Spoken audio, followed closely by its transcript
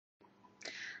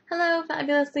Hello,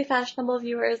 fabulously fashionable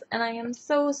viewers, and I am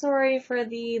so sorry for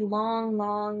the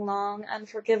long,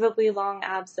 unforgivably long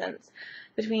absence.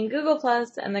 Between Google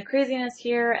Plus and the craziness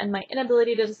here and my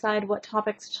inability to decide what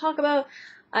topics to talk about,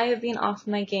 I have been off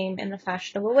my game in a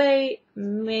fashionable way,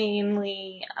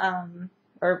 mainly,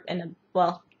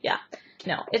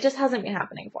 it just hasn't been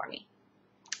happening for me.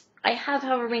 I have,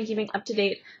 however, been keeping up to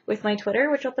date with my Twitter,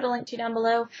 which I'll put a link to down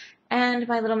below, and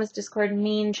my Little Miss Discord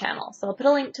main channel, so I'll put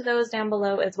a link to those down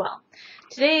below as well.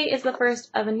 Today is the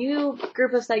first of a new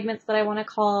group of segments that I want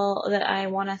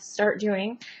to start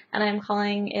doing, and I'm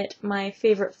calling it my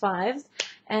favorite fives.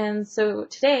 And so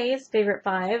today's favorite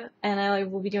five, and I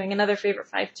will be doing another favorite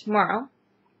five tomorrow,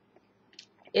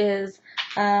 is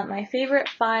my favorite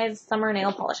five summer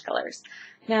nail polish colors.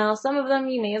 Now, some of them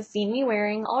you may have seen me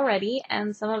wearing already,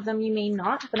 and some of them you may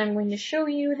not, but I'm going to show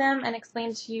you them and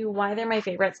explain to you why they're my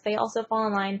favorites. They also fall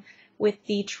in line with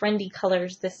the trendy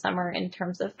colors this summer in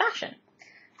terms of fashion.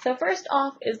 So first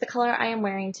off is the color I am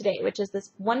wearing today, which is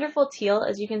this wonderful teal.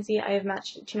 As you can see, I have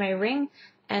matched it to my ring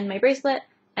and my bracelet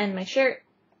and my shirt,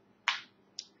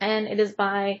 and it is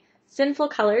by Sinful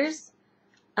Colors.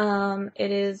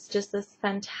 It is just this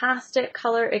fantastic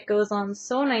color. It goes on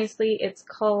so nicely. It's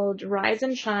called Rise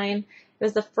and Shine. It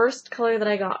was the first color that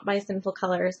I got by Sinful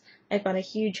Colors. I've got a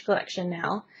huge collection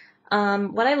now.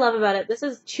 What I love about it, this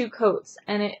is 2 coats,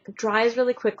 and it dries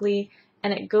really quickly,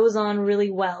 and it goes on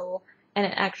really well, and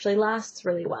it actually lasts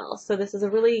really well. So this is a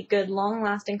really good,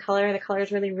 long-lasting color. The color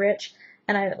is really rich,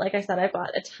 and like I said, I've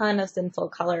got a ton of Sinful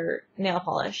Color nail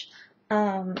polish.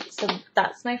 So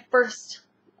that's my first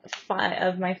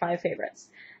of my 5 favorites.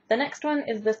 The next one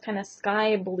is this kind of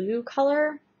sky blue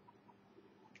color.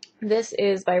 This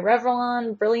is by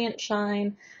Revlon, Brilliant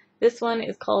Shine. This one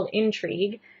is called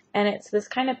Intrigue, and it's this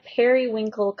kind of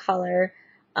periwinkle color.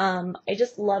 I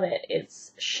just love it.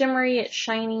 It's shimmery, it's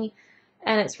shiny,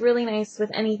 and it's really nice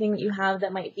with anything that you have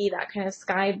that might be that kind of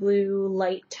sky blue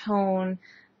light tone.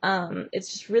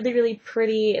 It's just really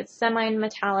pretty. It's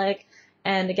semi-metallic.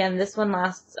 And again, this one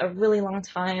lasts a really long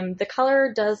time. The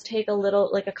color does take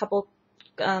a couple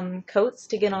coats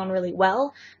to get on really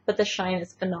well, but the shine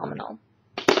is phenomenal.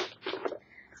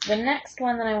 The next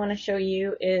one that I want to show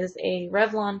you is a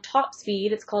Revlon Top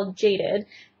Speed. It's called Jaded,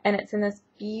 and it's in this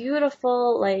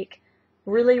beautiful,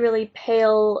 really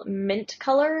pale mint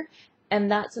color.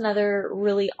 And that's another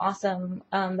really awesome,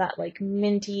 that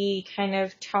minty kind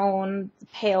of tone,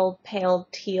 pale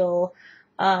teal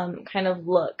kind of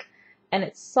look. And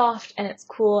it's soft, and it's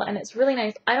cool, and it's really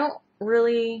nice. I don't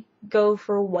really go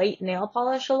for white nail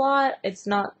polish a lot. It's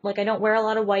not, I don't wear a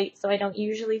lot of white, so I don't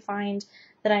usually find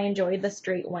that I enjoy the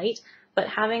straight white. But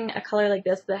having a color like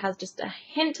this that has just a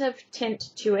hint of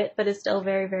tint to it, but is still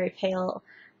very pale,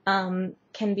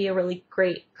 can be a really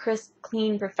great, crisp,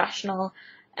 clean, professional,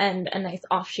 and a nice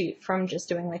offshoot from just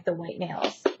doing the white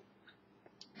nails.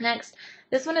 Next,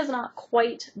 this one is not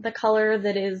quite the color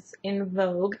that is in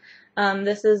vogue.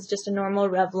 This is just a normal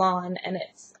Revlon, and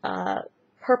it's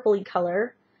purpley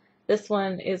color. This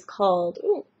one is called,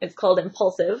 it's called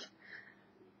Impulsive.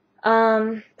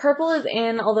 Purple is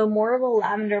in, although more of a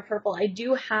lavender purple. I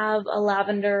do have a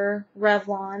lavender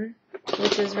Revlon,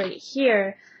 which is right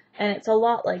here, and it's a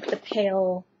lot like the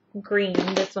pale green.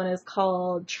 This one is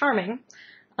called Charming.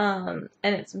 And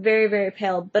it's very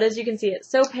pale, but as you can see, it's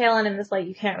so pale, and in this light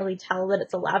you can't really tell that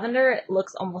it's a lavender. It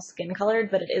looks almost skin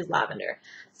colored, but it is lavender.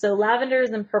 So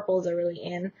lavenders and purples are really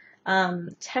in.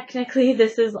 Technically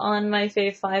this is on my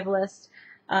fave 5 list.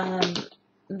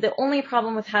 The only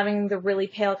problem with having the really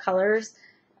pale colors,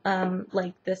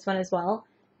 like this one as well,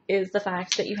 is the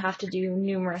fact that you have to do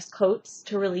numerous coats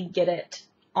to really get it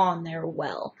on there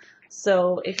well.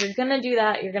 So if you're going to do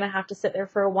that, you're going to have to sit there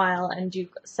for a while and do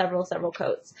several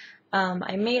coats.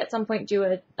 I may at some point do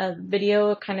a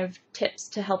video kind of tips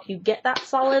to help you get that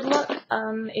solid look,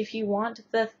 if you want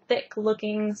the thick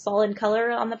looking solid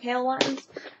color on the pale ones,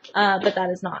 but that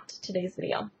is not today's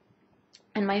video.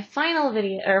 And my final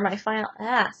video, or my final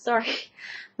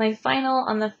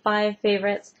on the 5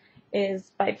 favorites is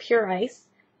by Pure Ice.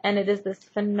 And it is this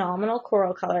phenomenal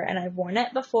coral color, and I've worn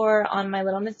it before on my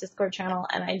Little Miss Discord channel,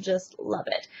 and I just love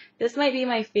it. This might be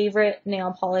my favorite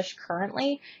nail polish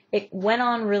currently. It went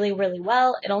on really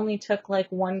well. It only took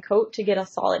 1 coat to get a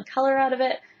solid color out of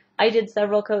it. I did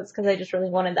several coats because I just really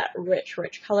wanted that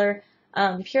rich color.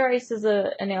 Pure Ice is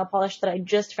a nail polish that I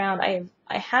just found. I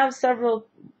have several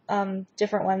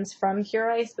different ones from Pure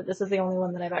Ice, but this is the only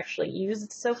one that I've actually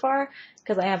used so far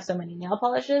because I have so many nail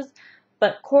polishes.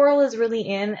 But coral is really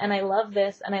in, and I love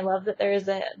this, and I love that there is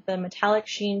the metallic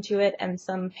sheen to it, and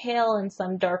some pale and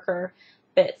some darker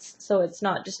bits, so it's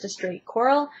not just a straight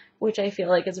coral, which I feel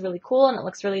like is really cool and it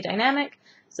looks really dynamic.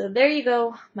 So there you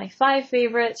go, my 5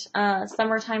 favorite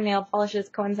summertime nail polishes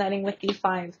coinciding with the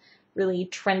 5 really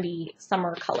trendy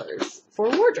summer colors for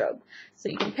wardrobe. So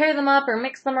you can pair them up or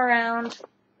mix them around.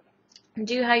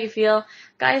 Do how you feel.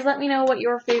 Guys, let me know what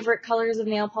your favorite colors of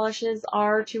nail polishes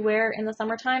are to wear in the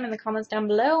summertime in the comments down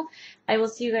below. I will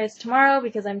see you guys tomorrow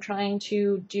because I'm trying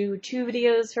to do 2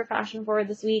 videos for Fashion Forward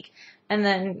this week and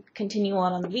then continue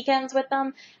on the weekends with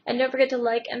them. And don't forget to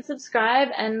like and subscribe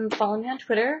and follow me on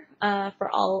Twitter for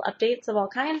all updates of all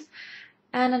kinds.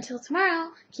 And until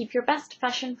tomorrow, keep your best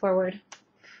fashion forward.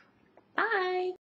 Bye!